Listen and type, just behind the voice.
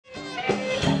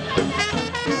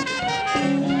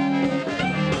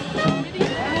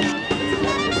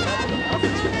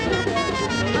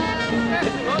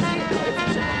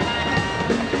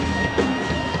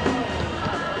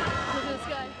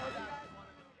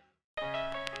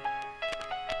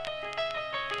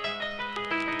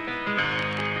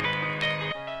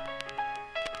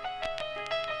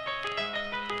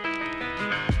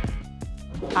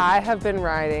I have been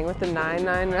riding with the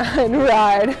 999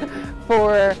 ride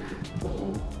for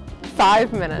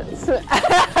 5 minutes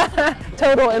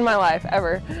total in my life,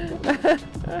 ever.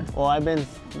 Well, I've been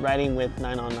riding with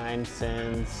 909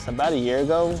 since about a year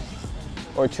ago,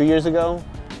 or 2 years ago.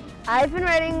 I've been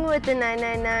riding with the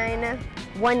 999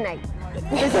 one night.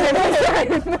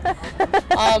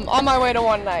 On my way to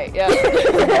one night, yeah.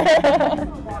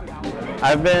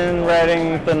 I've been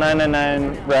riding the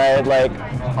 999 ride like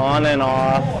on and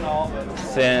off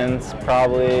since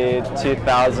probably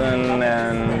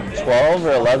 2012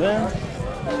 or 11.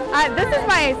 This is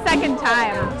my second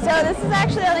time. So this is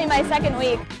actually only my second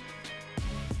week.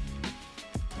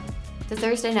 The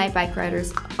Thursday Night Bike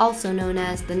Riders, also known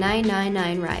as the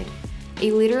 999 Ride,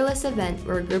 a leaderless event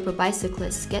where a group of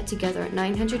bicyclists get together at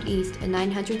 900 East and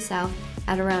 900 South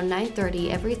at around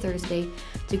 9:30 every Thursday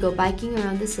to go biking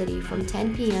around the city from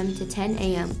 10 p.m. to 10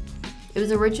 a.m. It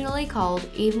was originally called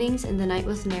Evenings in the Night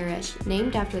with Naresh,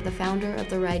 named after the founder of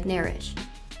the ride, Naresh.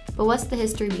 But what's the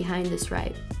history behind this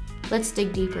ride? Let's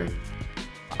dig deeper.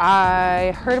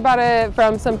 I heard about it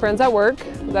from some friends at work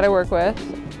that I work with,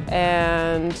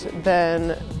 and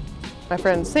then my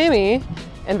friend Sammy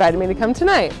invited me to come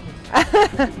tonight. I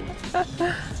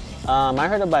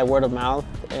heard it by word of mouth,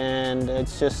 and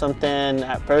it's just something,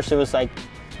 at first it was like,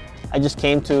 I just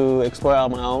came to explore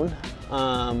on my own.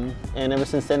 And ever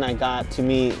since then I got to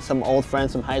meet some old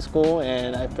friends from high school,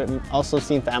 and I've also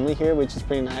seen family here, which is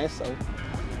pretty nice, so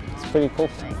it's pretty cool.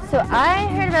 So I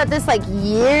heard about this like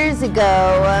years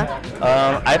ago.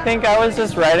 I think I was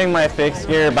just riding my fixed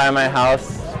gear by my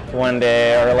house one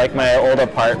day, or like my old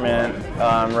apartment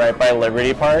right by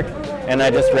Liberty Park, and I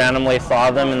just randomly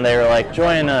saw them and they were like,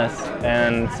 join us,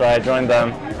 and so I joined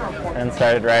them and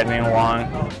started riding along.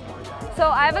 So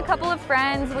I have a couple of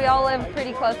friends, we all live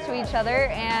pretty close to each other,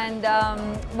 and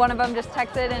one of them just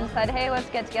texted and said, hey, let's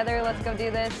get together, let's go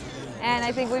do this. And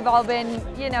I think we've all been,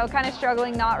 you know, kind of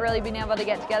struggling, not really being able to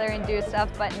get together and do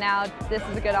stuff, but now this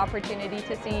is a good opportunity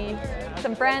to see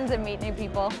some friends and meet new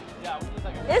people.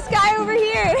 This guy over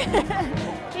here,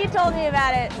 he told me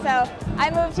about it. So I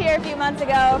moved here a few months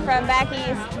ago from back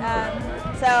east.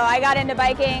 So I got into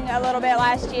biking a little bit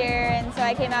last year, and so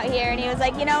I came out here and he was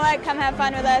like, you know what, come have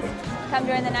fun with us, come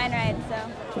join the 9 Ride. So.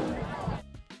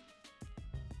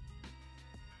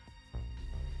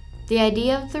 The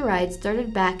idea of the ride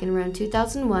started back in around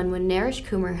 2001 when Naresh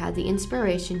Kumar had the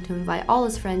inspiration to invite all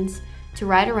his friends to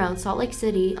ride around Salt Lake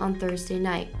City on Thursday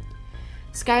night.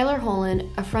 Skylar Holland,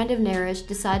 a friend of Naresh,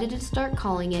 decided to start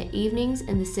calling it Evenings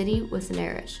in the City with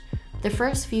Naresh. The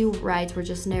first few rides were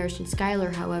just Naresh and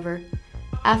Skylar, however.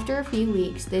 After a few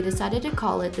weeks, they decided to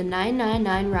call it the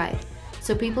 999 Ride,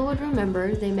 so people would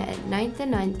remember they met at 9th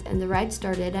and 9th and the ride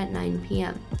started at 9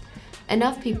 p.m.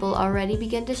 Enough people already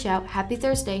began to shout Happy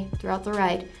Thursday throughout the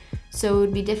ride, so it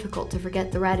would be difficult to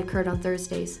forget the ride occurred on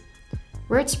Thursdays.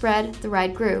 Word spread, the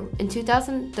ride grew. In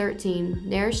 2013,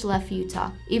 Naresh left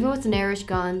Utah. Even with Naresh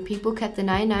gone, people kept the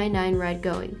 999 ride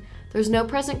going. There was no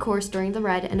present course during the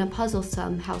ride, and it puzzles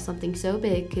some how something so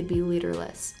big could be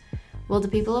leaderless. Well, the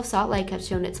people of Salt Lake have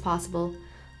shown it's possible.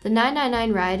 The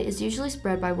 999 ride is usually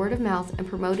spread by word of mouth and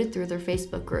promoted through their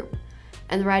Facebook group.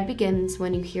 And the ride begins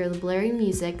when you hear the blaring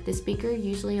music, the speaker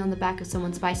usually on the back of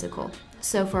someone's bicycle.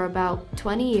 So for about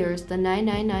 20 years, the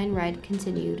 999 ride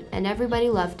continued, and everybody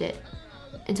loved it,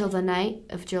 until the night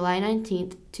of July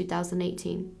 19th,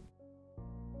 2018.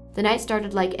 The night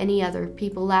started like any other,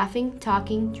 people laughing,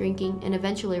 talking, drinking, and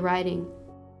eventually riding.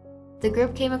 The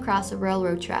group came across a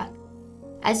railroad track.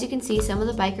 As you can see, some of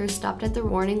the bikers stopped at the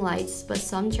warning lights, but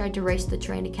some tried to race the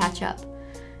train to catch up,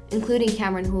 including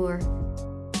Cameron Hoare.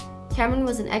 Cameron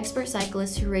was an expert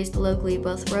cyclist who raced locally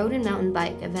both road and mountain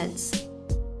bike events.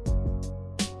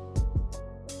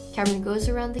 Cameron goes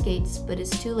around the gates, but is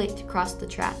too late to cross the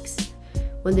tracks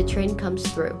when the train comes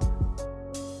through.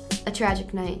 A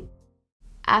tragic night.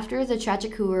 After the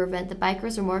tragic Hoare event, the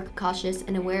bikers are more cautious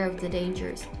and aware of the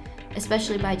dangers,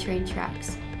 especially by train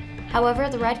tracks. However,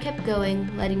 the ride kept going,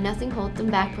 letting nothing hold them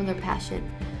back from their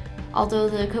passion. Although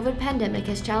the COVID pandemic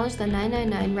has challenged the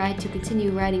 999 ride to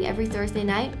continue riding every Thursday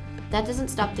night, that doesn't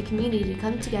stop the community to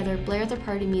come together, blare their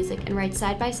party music, and ride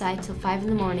side by side till 5 in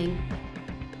the morning.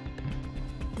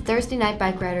 The Thursday Night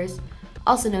Bike Riders,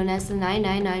 also known as the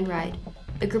 999 Ride,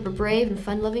 a group of brave and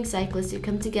fun-loving cyclists who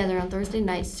come together on Thursday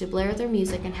nights to blare their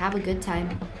music and have a good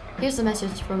time. Here's a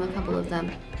message from a couple of them.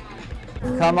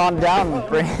 Come on down,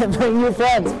 bring your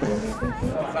friends.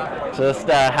 Just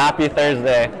happy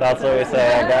Thursday, that's what we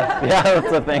say, I guess. Yeah,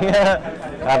 that's the thing.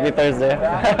 Happy Thursday.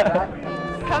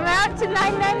 Come out to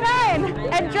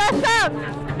 999 and dress up.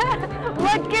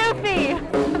 Look goofy.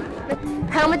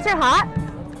 Helmets are hot.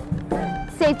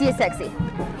 Safety is sexy.